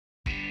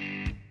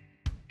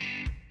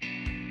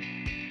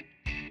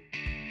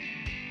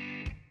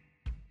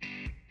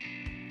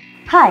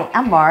Hi,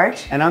 I'm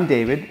Marge. And I'm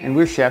David, and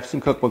we're chefs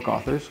and cookbook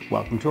authors.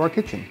 Welcome to our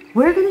kitchen.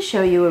 We're going to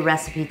show you a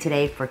recipe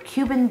today for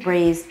Cuban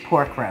braised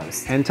pork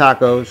roast. And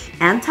tacos.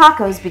 And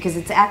tacos, because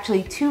it's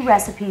actually two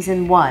recipes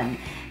in one.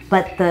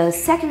 But the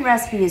second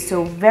recipe is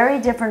so very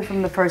different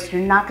from the first, you're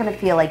not going to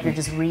feel like you're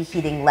just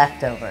reheating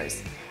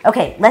leftovers.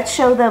 Okay, let's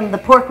show them the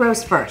pork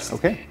roast first.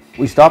 Okay.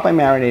 We start by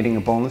marinating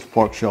a boneless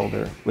pork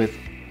shoulder with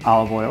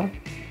olive oil,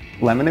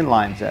 lemon and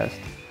lime zest,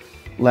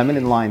 lemon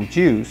and lime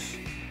juice,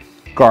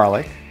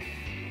 garlic,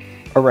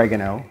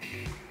 oregano,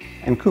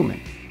 and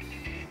cumin.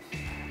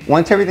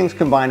 Once everything's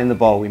combined in the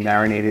bowl, we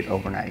marinate it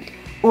overnight.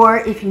 Or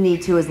if you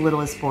need to, as little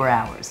as 4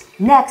 hours.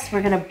 Next,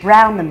 we're going to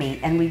brown the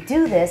meat, and we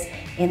do this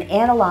in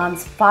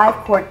Anolon's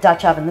 5-quart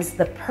Dutch oven. This is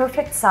the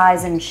perfect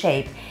size and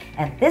shape,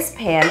 and this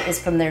pan is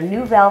from their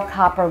Nouvelle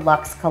Copper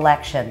Luxe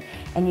collection.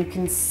 And you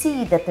can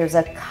see that there's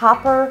a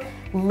copper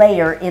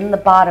layer in the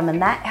bottom,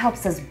 and that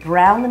helps us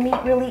brown the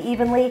meat really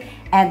evenly,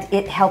 and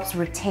it helps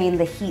retain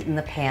the heat in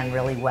the pan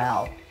really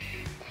well.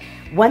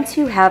 Once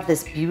you have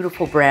this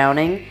beautiful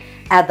browning,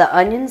 add the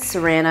onions,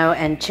 serrano,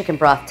 and chicken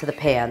broth to the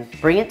pan.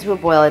 Bring it to a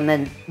boil and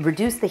then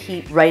reduce the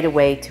heat right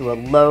away to a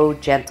low,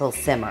 gentle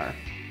simmer.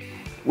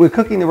 We're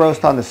cooking the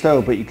roast on the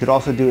stove, but you could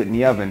also do it in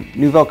the oven.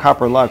 Nouvelle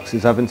Copper Luxe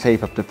is oven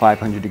safe up to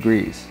 500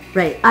 degrees.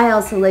 Right, I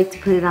also like to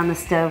put it on the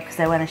stove because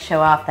I want to show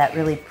off that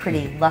really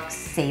pretty Luxe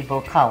Sable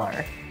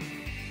color.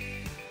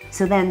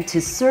 So then to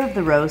serve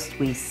the roast,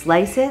 we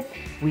slice it,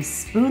 we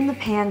spoon the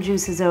pan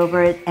juices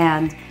over it,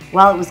 and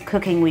while it was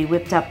cooking, we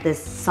whipped up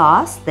this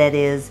sauce that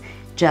is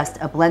just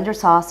a blender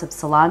sauce of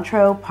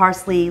cilantro,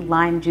 parsley,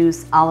 lime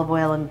juice, olive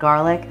oil, and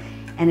garlic.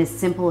 And as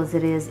simple as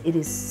it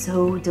is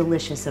so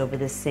delicious over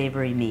this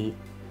savory meat.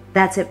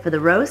 That's it for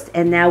the roast,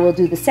 and now we'll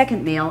do the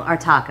second meal, our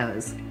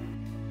tacos.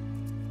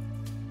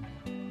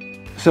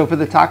 So for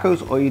the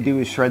tacos, all you do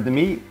is shred the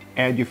meat,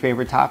 add your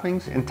favorite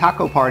toppings, and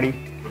taco party.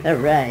 All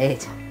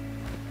right.